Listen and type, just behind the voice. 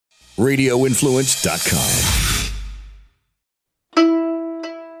radioinfluence.com.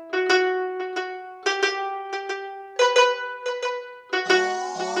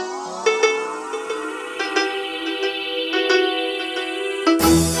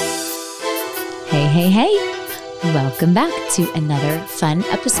 Hey, welcome back to another fun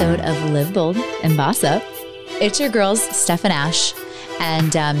episode of Live Bold and Boss Up. It's your girls, Steph and Ash,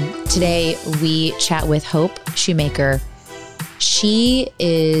 and today we chat with Hope Shoemaker. She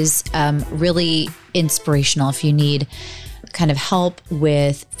is really inspirational if you need kind of help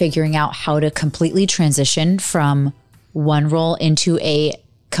with figuring out how to completely transition from one role into a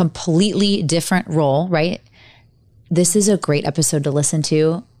completely different role, right? This is a great episode to listen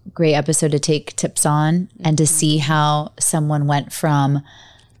to. Great episode to take tips on and to see how someone went from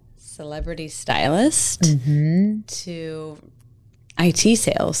celebrity stylist to IT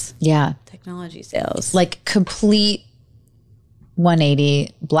sales. Yeah. Technology sales. Like complete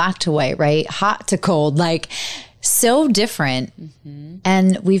 180, black to white, right? Hot to cold, like so different.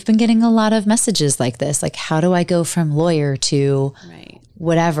 And we've been getting a lot of messages like this, like how do I go from lawyer to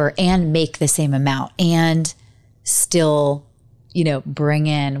whatever and make the same amount and still, you know, bring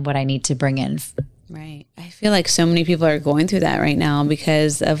in what I need to bring in. Right. I feel like so many people are going through that right now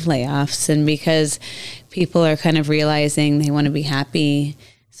because of layoffs and because people are kind of realizing they want to be happy.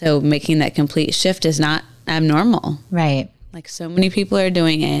 So making that complete shift is not abnormal. Right. Like so many people are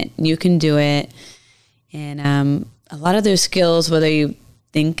doing it. You can do it. And a lot of those skills, whether you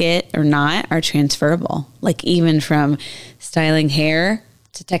think it or not, are transferable. Like even from styling hair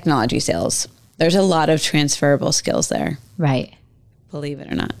to technology sales. There's a lot of transferable skills there. Right. Believe it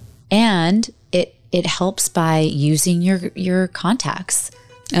or not. And it helps by using your contacts.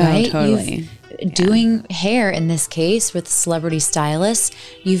 Right? Oh, totally. Doing hair in this case with celebrity stylists,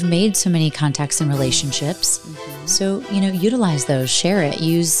 you've made so many contacts and relationships. So, you know, utilize those, share it,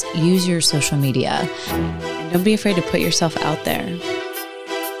 use your social media. And don't be afraid to put yourself out there.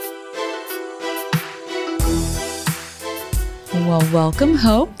 Well, welcome,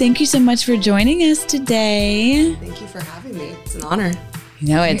 Hope. Thank you so much for joining us today. Thank you for having me. It's an honor. You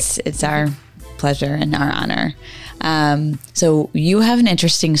know, it's our pleasure and our honor. So you have an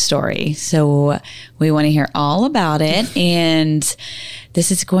interesting story. So we want to hear all about it. And this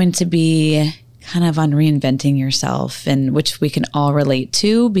is going to be kind of on reinventing yourself, and which we can all relate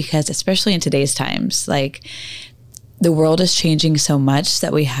to, because especially in today's times, like the world is changing so much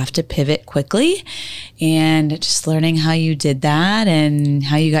that we have to pivot quickly, and just learning how you did that and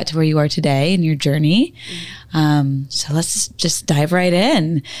how you got to where you are today in your journey. So let's just dive right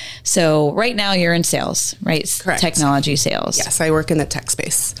in. So right now you're in sales, right? Correct. Technology sales. Yes, I work in the tech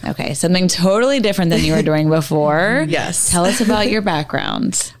space. Okay. Something totally different than you were doing before. Yes. Tell us about your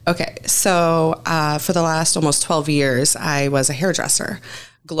background. Okay. So for the last almost 12 years, I was a hairdresser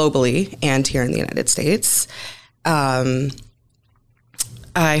globally and here in the United States. I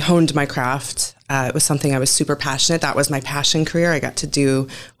honed my craft. It was something I was super passionate. That was my passion career. I got to do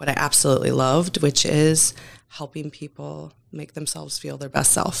what I absolutely loved, which is helping people make themselves feel their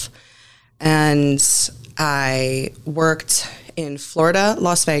best self. And I worked in Florida,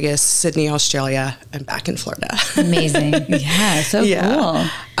 Las Vegas, Sydney, Australia, and back in Florida. Amazing. Yeah, so cool.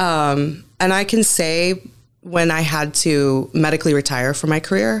 And I can say when I had to medically retire from my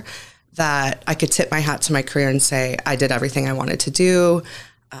career, that I could tip my hat to my career and say, I did everything I wanted to do.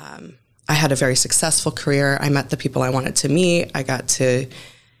 I had a very successful career. I met the people I wanted to meet.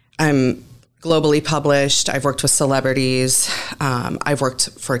 I'm globally published. I've worked with celebrities. I've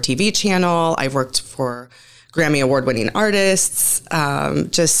worked for a TV channel. I've worked for Grammy award-winning artists.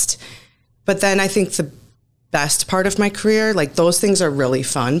 But then I think the best part of my career, like those things are really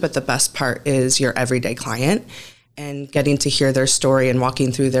fun, but the best part is your everyday client and getting to hear their story and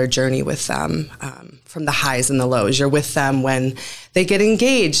walking through their journey with them, from the highs and the lows. You're with them when they get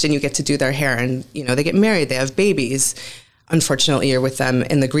engaged and you get to do their hair, and you know they get married, they have babies. Unfortunately, you're with them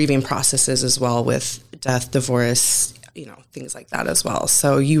in the grieving processes as well, with death, divorce, you know, things like that as well.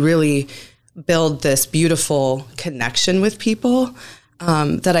 So you really build this beautiful connection with people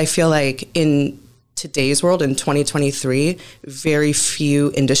that I feel like in today's world, in 2023, very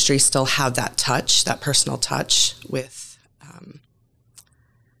few industries still have that touch, that personal touch with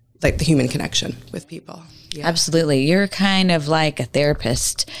like the human connection with people. Yeah. Absolutely. You're kind of like a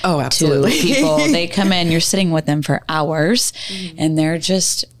therapist absolutely. to people. They come in, you're sitting with them for hours and they're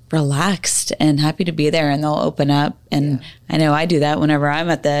just relaxed and happy to be there, and they'll open up. And I know I do that whenever I'm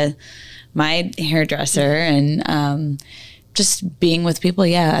at my hairdresser and just being with people,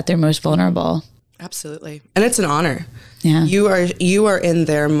 at their most vulnerable. Absolutely. And it's an honor. Yeah. You are in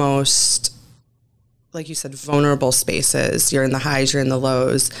their most like you said, vulnerable spaces. You're in the highs, you're in the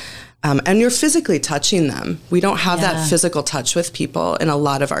lows, and you're physically touching them. We don't have that physical touch with people in a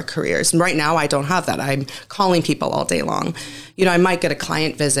lot of our careers. And right now, I don't have that. I'm calling people all day long. You know, I might get a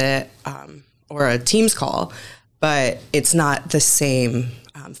client visit or a Teams call, but it's not the same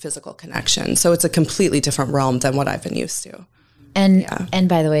physical connection. So it's a completely different realm than what I've been used to. And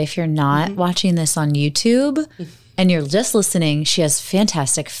by the way, if you're not watching this on YouTube and you're just listening, she has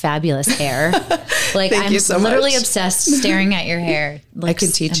fantastic, fabulous hair. Like I'm literally obsessed staring at your hair. I can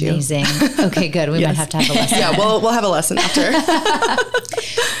teach amazing. You. Okay, good. We might have to have a lesson. Yeah, we'll have a lesson after.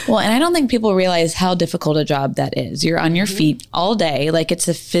 Well, and I don't think people realize how difficult a job that is. You're on your feet all day. Like it's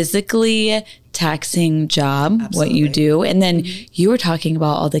a physically taxing job, what you do. And then you were talking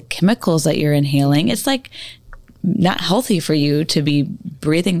about all the chemicals that you're inhaling. It's like not healthy for you to be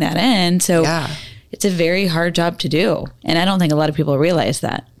breathing that in. So it's a very hard job to do. And I don't think a lot of people realize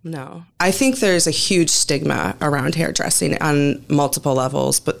that. No, I think there's a huge stigma around hairdressing on multiple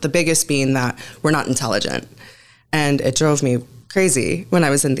levels, but the biggest being that we're not intelligent. And it drove me crazy when I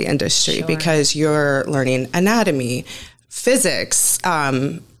was in the industry because you're learning anatomy, physics,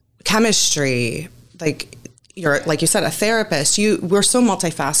 chemistry, you're, like you said, a therapist. We're so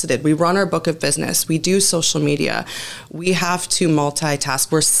multifaceted. We run our book of business. We do social media. We have to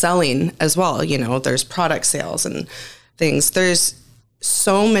multitask. We're selling as well. You know, there's product sales and things. There's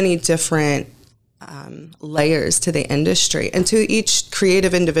so many different layers to the industry and to each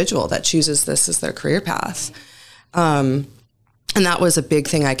creative individual that chooses this as their career path. And that was a big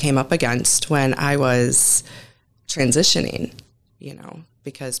thing I came up against when I was transitioning, you know,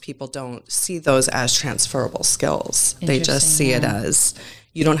 because people don't see those as transferable skills. They just see it as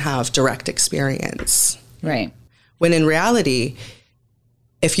you don't have direct experience. Right. When in reality,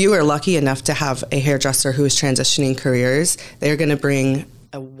 if you are lucky enough to have a hairdresser who is transitioning careers, they're going to bring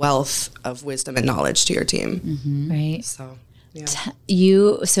a wealth of wisdom and knowledge to your team. Mm-hmm. Right. So, yeah.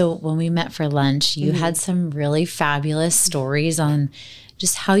 So when we met for lunch, you had some really fabulous stories on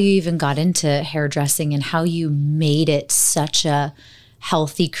just how you even got into hairdressing and how you made it such a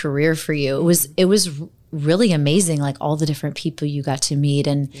healthy career for you. It was really amazing, like all the different people you got to meet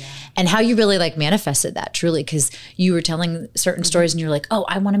and how you really like manifested that truly, because you were telling certain stories and you're like, oh,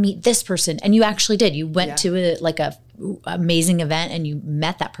 I want to meet this person. And you actually did. You went to a amazing event and you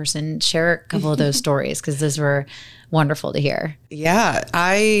met that person. Share a couple of those stories because those were wonderful to hear. Yeah.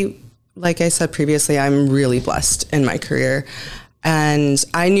 Like I said previously, I'm really blessed in my career. And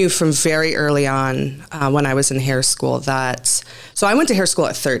I knew from very early on when I was in hair school so I went to hair school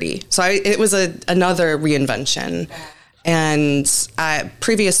at 30. So it was another reinvention. And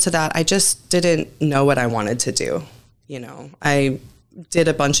previous to that, I just didn't know what I wanted to do. You know, I did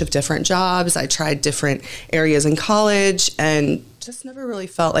a bunch of different jobs. I tried different areas in college and just never really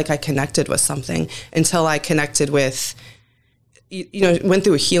felt like I connected with something until I connected with, you know, went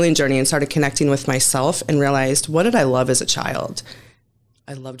through a healing journey and started connecting with myself and realized, what did I love as a child?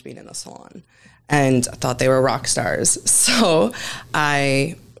 I loved being in the salon and I thought they were rock stars. So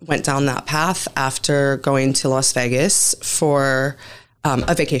I went down that path after going to Las Vegas for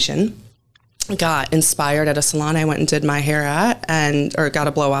a vacation. Got inspired at a salon I went and did my hair at or got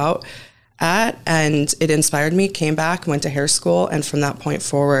a blowout at, and it inspired me, came back, went to hair school. And from that point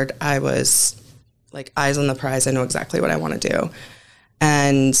forward, I was like eyes on the prize. I know exactly what I want to do.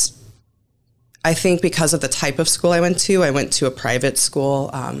 And I think because of the type of school I went to a private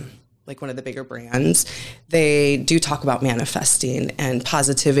school, like one of the bigger brands. They do talk about manifesting and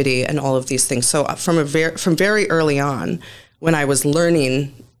positivity and all of these things. So from very early on, when I was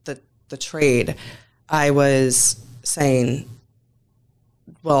learning the trade, I was saying,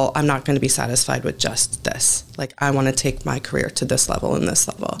 well, I'm not going to be satisfied with just this. Like, I want to take my career to this level and this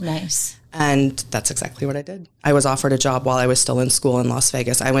level. Nice. And that's exactly what I did. I was offered a job while I was still in school in Las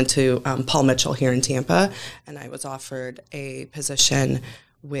Vegas. I went to Paul Mitchell here in Tampa, and I was offered a position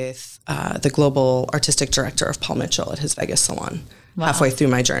with the global artistic director of Paul Mitchell at his Vegas salon. Wow. Halfway through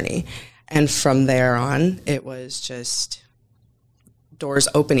my journey. And from there on, it was just doors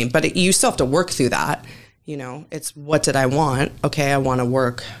opening. But you still have to work through that. You know, it's what did I want? Okay, I want to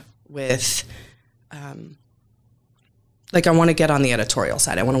work with, I want to get on the editorial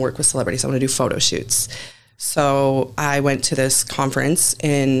side. I want to work with celebrities. I want to do photo shoots. So I went to this conference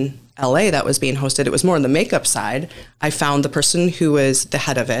in LA that was being hosted. It was more on the makeup side. I found the person who was the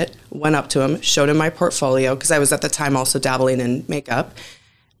head of it, went up to him, showed him my portfolio, because I was at the time also dabbling in makeup.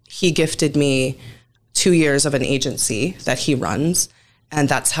 He gifted me 2 years of an agency that he runs. And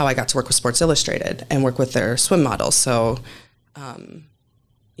that's how I got to work with Sports Illustrated and work with their swim models. So,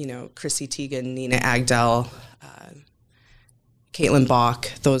 Chrissy Teigen, Nina Agdell, Caitlin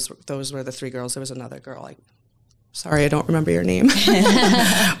Bach. Those were the 3 girls. There was another girl. Sorry, I don't remember your name.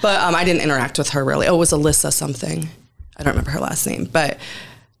 But I didn't interact with her really. Oh, it was Alyssa something. I don't remember her last name. But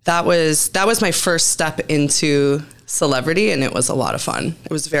that was my first step into celebrity, and it was a lot of fun.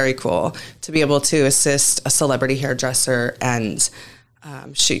 It was very cool to be able to assist a celebrity hairdresser and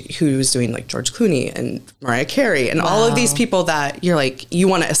who was doing like George Clooney and Mariah Carey and all of these people that you're like, you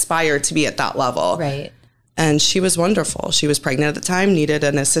want to aspire to be at that level. Right. And she was wonderful. She was pregnant at the time, needed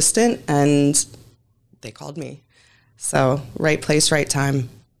an assistant, and they called me. So right place, right time.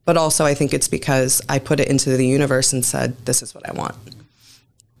 But also I think it's because I put it into the universe and said, this is what I want.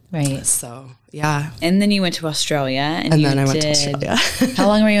 Right. So, yeah. And then you went to Australia. And then I went to Australia. How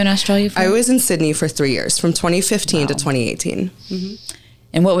long were you in Australia for? I was in Sydney for 3 years, from 2015 to 2018. Mm-hmm.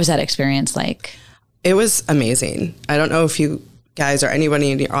 And what was that experience like? It was amazing. I don't know if you guys or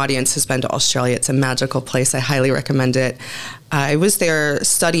anybody in your audience has been to Australia. It's a magical place. I highly recommend it. I was there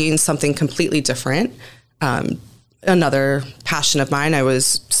studying something completely different. Another passion of mine, I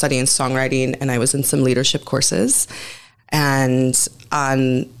was studying songwriting, and I was in some leadership courses. And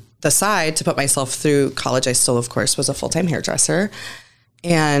on the side, to put myself through college, I still, of course, was a full-time hairdresser.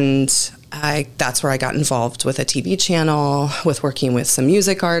 And that's where I got involved with a TV channel, with working with some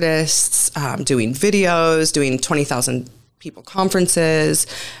music artists, doing videos, doing 20,000 people conferences,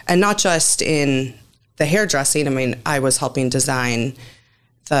 and not just in the hairdressing. I mean, I was helping design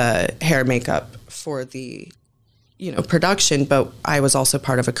the hair makeup for the production, but I was also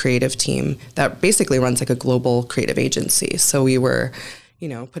part of a creative team that basically runs like a global creative agency. So we were,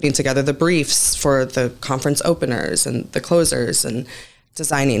 putting together the briefs for the conference openers and the closers and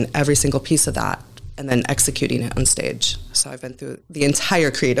designing every single piece of that and then executing it on stage. So I've been through the entire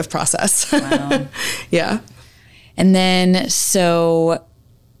creative process. Wow. Yeah. And then, so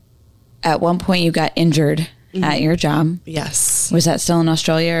at one point you got injured at your job. Yes. Was that still in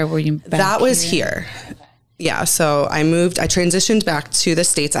Australia, or were you back That was here. Yeah. So I transitioned back to the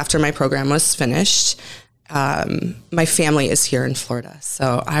States after my program was finished. My family is here in Florida,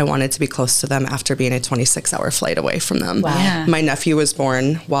 so I wanted to be close to them after being a 26-hour flight away from them. Wow. Yeah. My nephew was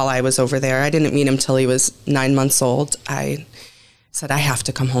born while I was over there. I didn't meet him till he was 9 months old. I said, I have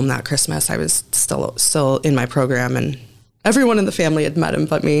to come home that Christmas. I was still in my program, and everyone in the family had met him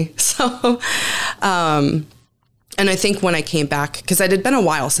but me. So, and I think when I came back, because it had been a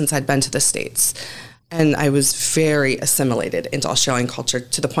while since I'd been to the States, and I was very assimilated into Australian culture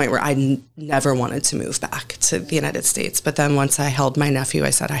to the point where I never wanted to move back to the United States. But then once I held my nephew, I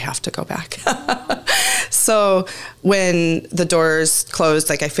said, I have to go back. So when the doors closed,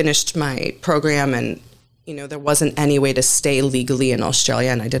 I finished my program, and, there wasn't any way to stay legally in Australia,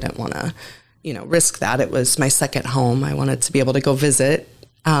 and I didn't want to, risk that. It was my second home. I wanted to be able to go visit.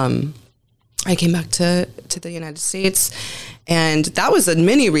 I came back to the United States, and that was a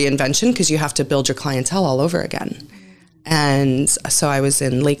mini reinvention because you have to build your clientele all over again. And so I was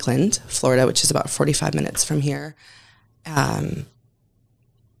in Lakeland, Florida, which is about 45 minutes from here.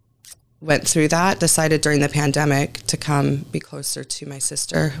 Went through that, decided during the pandemic to come be closer to my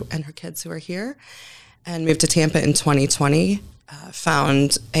sister and her kids who are here, and moved to Tampa in 2020.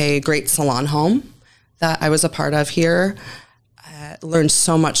 Found a great salon home that I was a part of here. Learned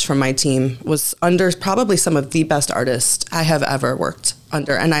so much from my team, was under probably some of the best artists I have ever worked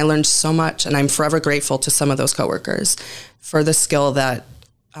under. And I learned so much, and I'm forever grateful to some of those coworkers for the skill that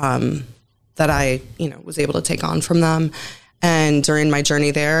I, was able to take on from them. And during my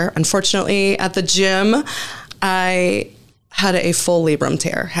journey there, unfortunately at the gym, I had a full labrum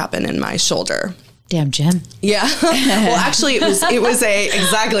tear happen in my shoulder. Damn, Jim. Yeah. Well, actually, it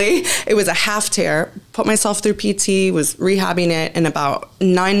was a half tear. Put myself through PT, was rehabbing it, and about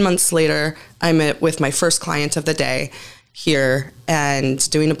 9 months later, I met with my first client of the day here and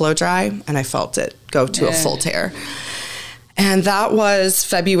doing a blow dry, and I felt it go to a full tear. And that was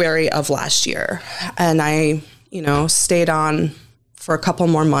February of last year. And I, stayed on for a couple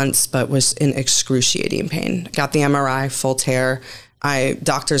more months, but was in excruciating pain. Got the MRI, full tear.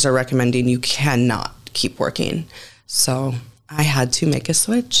 Doctors are recommending you cannot keep working. So I had to make a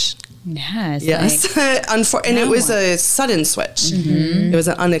switch. Yes. And it was a sudden switch. Mm-hmm. It was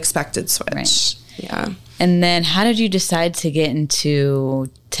an unexpected switch. Right. Yeah. And then how did you decide to get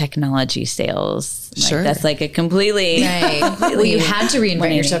into technology sales? Sure. That's a completely... Right. Well, you had to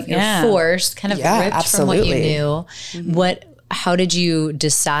reinvent yourself. You're forced, kind of ripped absolutely. from what you knew. Mm-hmm. How did you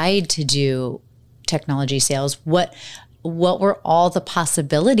decide to do technology sales? What were all the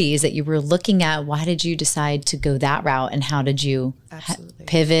possibilities that you were looking at? Why did you decide to go that route? And how did you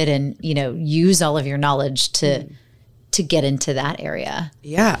pivot and, use all of your knowledge to get into that area?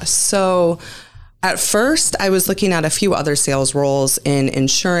 Yeah. So At first, I was looking at a few other sales roles in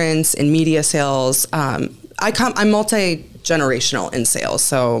insurance, in media sales. I'm multi-generational in sales.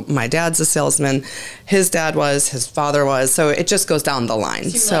 So my dad's a salesman, his dad was, his father was. So it just goes down the line.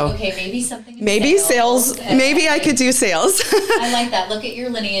 So you're like, okay, maybe something in maybe sales, maybe I could do sales. I like that. Look at your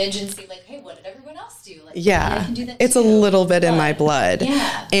lineage and see like, hey, what did everyone else do? Like, yeah, I can do that it's too. a little bit in my blood.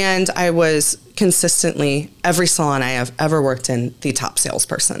 Yeah. And I was consistently, every salon I have ever worked in, the top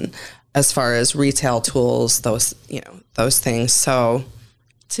salesperson as far as retail tools, those things. So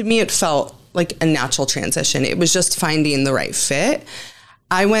to me, it felt like a natural transition. It was just finding the right fit.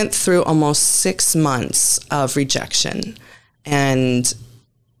 I went through almost 6 months of rejection. And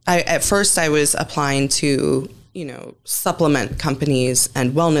at first I was applying to, supplement companies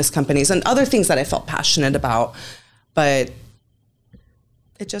and wellness companies and other things that I felt passionate about. But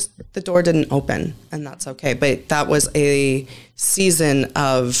the door didn't open, and that's okay. But that was a season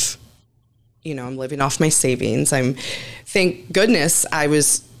of, I'm living off my savings. Thank goodness I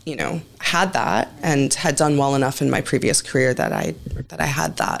was, had that and had done well enough in my previous career that I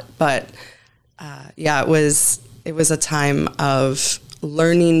had that. But it was a time of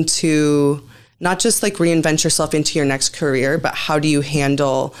learning to not just like reinvent yourself into your next career, but how do you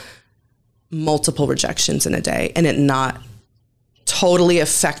handle multiple rejections in a day and it not totally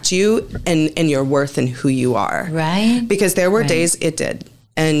affect you and your worth and who you are. Right. Because there were days it did.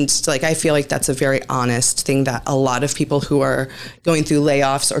 And like, I feel like that's a very honest thing that a lot of people who are going through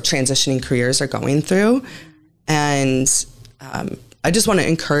layoffs or transitioning careers are going through. And I just want to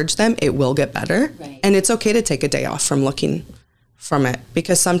encourage them. It will get better. Right. And it's okay to take a day off from looking from it,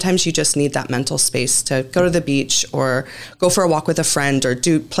 because sometimes you just need that mental space to go to the beach or go for a walk with a friend or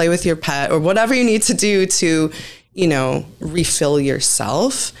play with your pet or whatever you need to do to, refill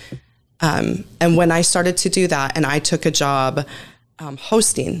yourself. And when I started to do that, and I took a job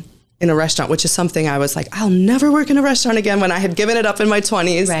hosting in a restaurant, which is something I was like, I'll never work in a restaurant again, when I had given it up in my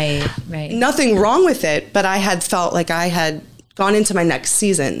 20s. Right. Nothing wrong with it, but I had felt like I had gone into my next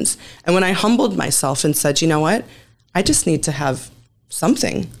seasons. And when I humbled myself and said, you know what, I just need to have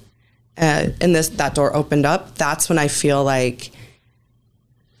something. And that door opened up. That's when I feel like,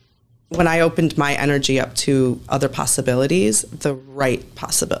 when I opened my energy up to other possibilities, the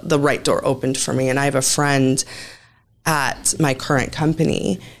right door opened for me. And I have a friend at my current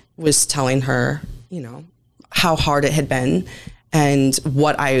company was telling her, how hard it had been and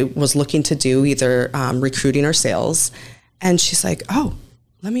what I was looking to do, either recruiting or sales. And she's like, oh,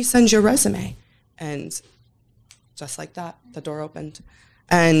 let me send your resume. And just like that, the door opened.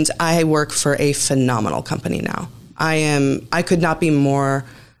 And I work for a phenomenal company now. I could not be more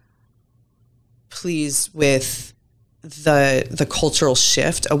pleased with the cultural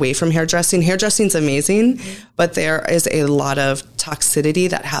shift away from hairdressing. Hairdressing's amazing, but there is a lot of toxicity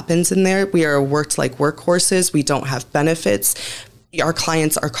that happens in there. We are worked like workhorses. We don't have benefits. Our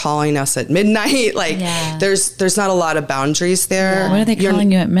clients are calling us at midnight. There's not a lot of boundaries there. What are they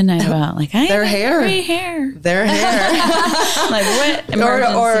calling you at midnight about? Like, their hair. Their hair. Like what?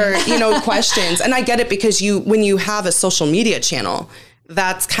 Emergency? Or questions. And I get it, because when you have a social media channel,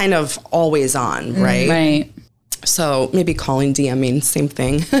 that's kind of always on, right? Right. So maybe calling, DMing, same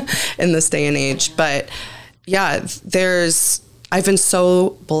thing in this day and age. But yeah, I've been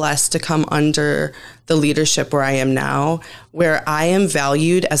so blessed to come under the leadership where I am now, where I am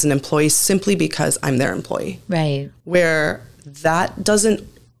valued as an employee simply because I'm their employee. Right. Where that doesn't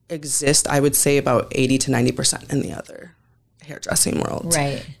exist, I would say about 80 to 90% in the other hairdressing world.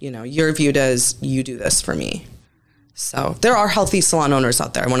 Right. You're viewed as, you do this for me. So there are healthy salon owners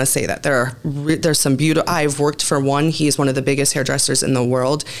out there. I want to say that there's some beautiful. I've worked for one. He's one of the biggest hairdressers in the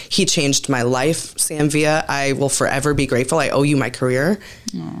world. He changed my life, Sam Villa. I will forever be grateful. I owe you my career.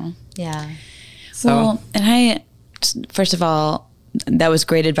 Aww. Yeah. So, and first of all, that was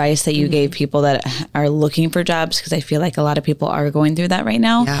great advice that you gave people that are looking for jobs, because I feel like a lot of people are going through that right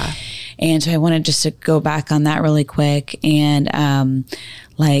now. Yeah. And so I wanted just to go back on that really quick. And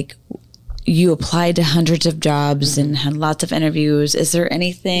you applied to hundreds of jobs and had lots of interviews. Is there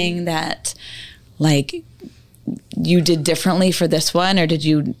anything that you did differently for this one, or do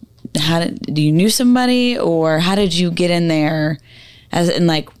you knew somebody, or how did you get in there,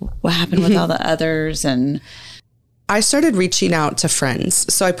 what happened with all the others? And I started reaching out to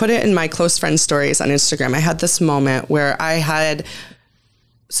friends. So I put it in my close friend stories on Instagram. I had this moment where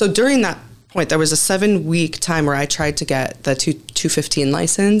during that point, there was a 7-week time where I tried to get the 215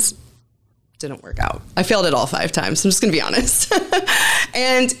 license. Didn't work out. I failed it all 5 times. I'm just going to be honest.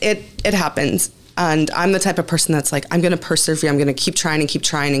 And it happens. And I'm the type of person that's like, I'm going to persevere. I'm going to keep trying and keep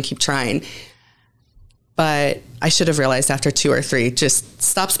trying and keep trying. but I should have realized after 2 or 3, just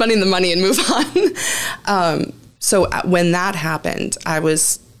stop spending the money and move on. So when that happened, I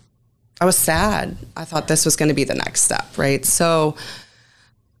was sad. I thought this was going to be the next step, right? So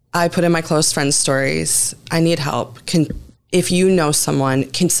I put in my close friends' stories. I need help. If you know someone,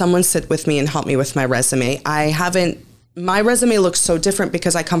 can someone sit with me and help me with my resume? My resume looks so different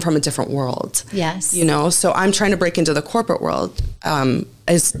because I come from a different world. Yes. You know, so I'm trying to break into the corporate world.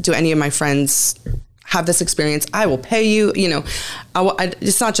 Do any of my friends have this experience? I will pay you, you know.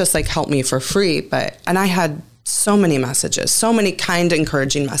 It's not just like help me for free, and I had so many messages, so many kind,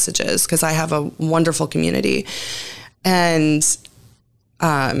 encouraging messages, because I have a wonderful community. And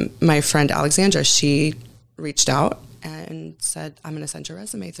my friend Alexandra, she reached out and said, I'm going to send your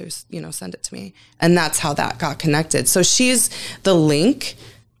resume through, send it to me. And that's how that got connected. So she's the link,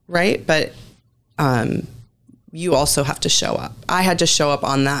 right? But you also have to show up. I had to show up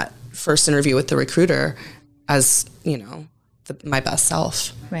on that first interview with the recruiter as, my best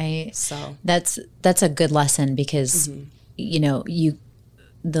self. Right. So that's a good lesson because, you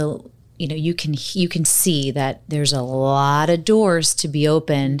can see that there's a lot of doors to be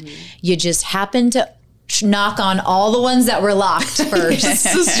opened. Mm-hmm. You just happen to knock on all the ones that were locked first.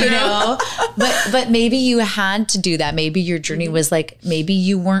 But maybe you had to do that. Maybe your journey was like, maybe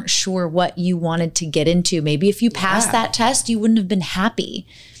you weren't sure what you wanted to get into. Maybe if you passed that test, you wouldn't have been happy.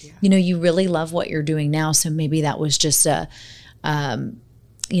 Yeah. You really love what you're doing now. So maybe that was just you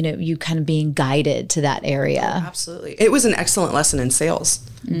kind of being guided to that area. Absolutely. It was an excellent lesson in sales.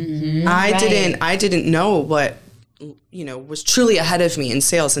 Mm-hmm. I didn't know what, was truly ahead of me in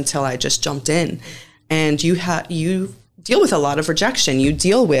sales until I just jumped in. And you deal with a lot of rejection. You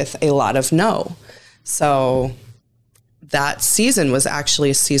deal with a lot of no. So that season was actually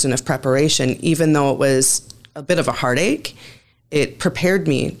a season of preparation. Even though it was a bit of a heartache, it prepared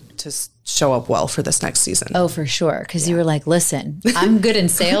me to show up well for this next season. Oh, for sure. Because you were like, listen, I'm good in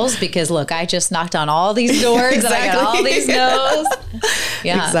sales because look, I just knocked on all these doors and I got all these no's.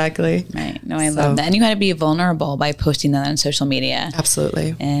 Yeah, exactly. Right. No, I love that. And you got to be vulnerable by posting that on social media.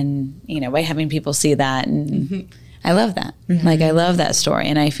 Absolutely. And, by having people see that. And I love that. Mm-hmm. Like, I love that story.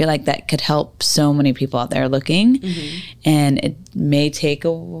 And I feel like that could help so many people out there looking. Mm-hmm. And it may take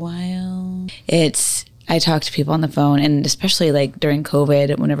a while. I talk to people on the phone, and especially like during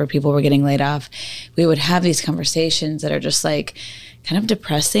COVID, whenever people were getting laid off, we would have these conversations that are just like kind of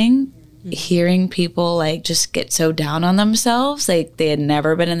depressing. Mm-hmm. Hearing people like just get so down on themselves, like they had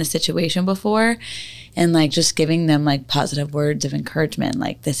never been in the situation before, and like just giving them like positive words of encouragement,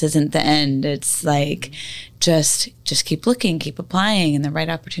 like this isn't the end. It's like just keep looking, keep applying, and the right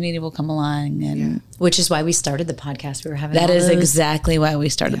opportunity will come along. And which is why we started the podcast. We were having that is exactly why we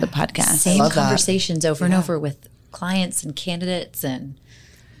started the podcast. Same conversations over and over with clients and candidates, and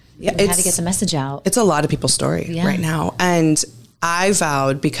how to get the message out. It's a lot of people's story right now, and I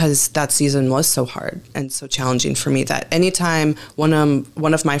vowed, because that season was so hard and so challenging for me, that anytime one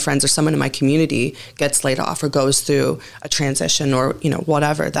of my friends or someone in my community gets laid off or goes through a transition or,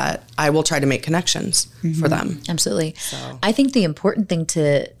 whatever, that I will try to make connections for them. Absolutely. So I think the important thing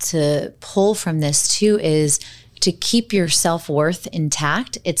to pull from this too is to keep your self-worth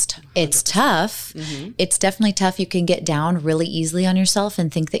intact. It's tough. Mm-hmm. It's definitely tough. You can get down really easily on yourself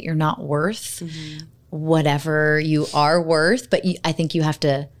and think that you're not worth whatever you are worth, but I think you have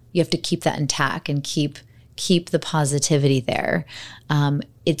to keep that intact and keep the positivity there.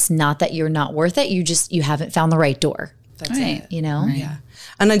 It's not that you're not worth it. You haven't found the right door. That's it. Right. Yeah.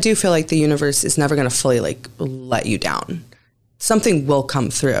 And I do feel like the universe is never going to fully like let you down. Something will come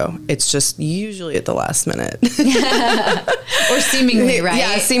through. It's just usually at the last minute. Or seemingly, right?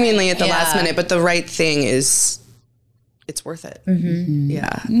 Yeah, seemingly at the last minute, but the right thing is, it's worth it. Mm-hmm.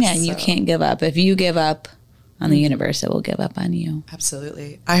 Yeah. Yeah, you can't give up. If you give up on the universe, it will give up on you.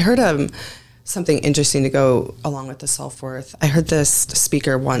 Absolutely. I heard something interesting to go along with the self-worth. I heard this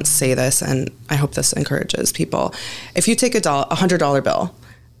speaker once say this, and I hope this encourages people. If you take a $100 bill,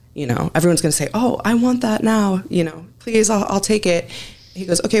 everyone's going to say, oh, I want that now, please, I'll take it. He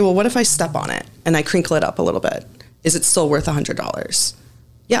goes, okay, well, what if I step on it and I crinkle it up a little bit? Is it still worth $100?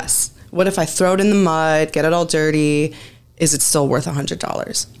 Yes. What if I throw it in the mud, get it all dirty? Is it still worth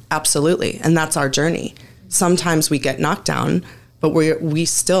 $100? Absolutely. And that's our journey. Sometimes we get knocked down, but we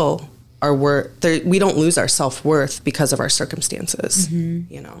still are we don't lose our self-worth because of our circumstances,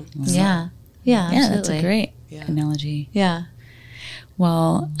 Yeah. Yeah, absolutely. That's a great analogy. Yeah.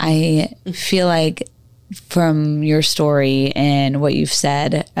 Well, I feel like from your story and what you've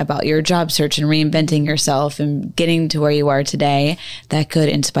said about your job search and reinventing yourself and getting to where you are today, that could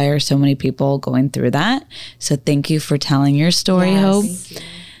inspire so many people going through that. So thank you for telling your story, Hope.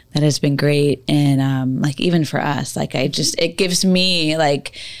 that has been great. And like, even for us, like, it gives me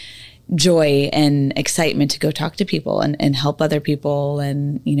like joy and excitement to go talk to people and help other people.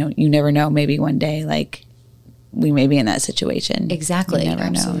 And, you know, you never know, maybe one day, like, we may be in that situation. Exactly. You never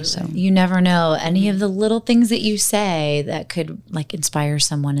Absolutely. know. So You never know. Any of the little things that you say that could like inspire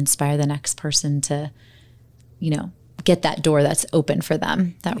someone, inspire the next person to, you know, get that door that's open for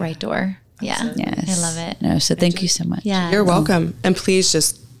them, that right door. Absolutely. Yeah. yes. I love it. No, so thank you so much. Yeah. You're welcome. And please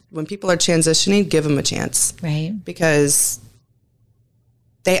just, when people are transitioning, give them a chance. Right. Because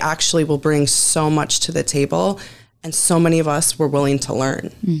they actually will bring so much to the table, and so many of us were willing to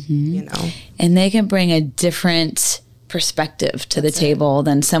learn, you know. And they can bring a different perspective to the table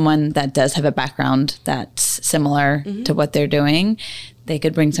than someone that does have a background that's similar to what they're doing. They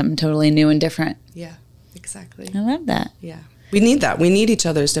could bring something totally new and different. Yeah, exactly. I love that. Yeah. We need that. We need each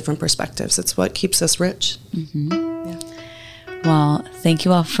other's different perspectives. It's what keeps us rich. Yeah. Well, thank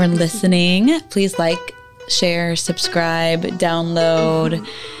you all for listening. Please like, share, subscribe, download.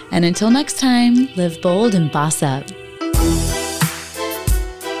 And until next time, Live bold and boss up.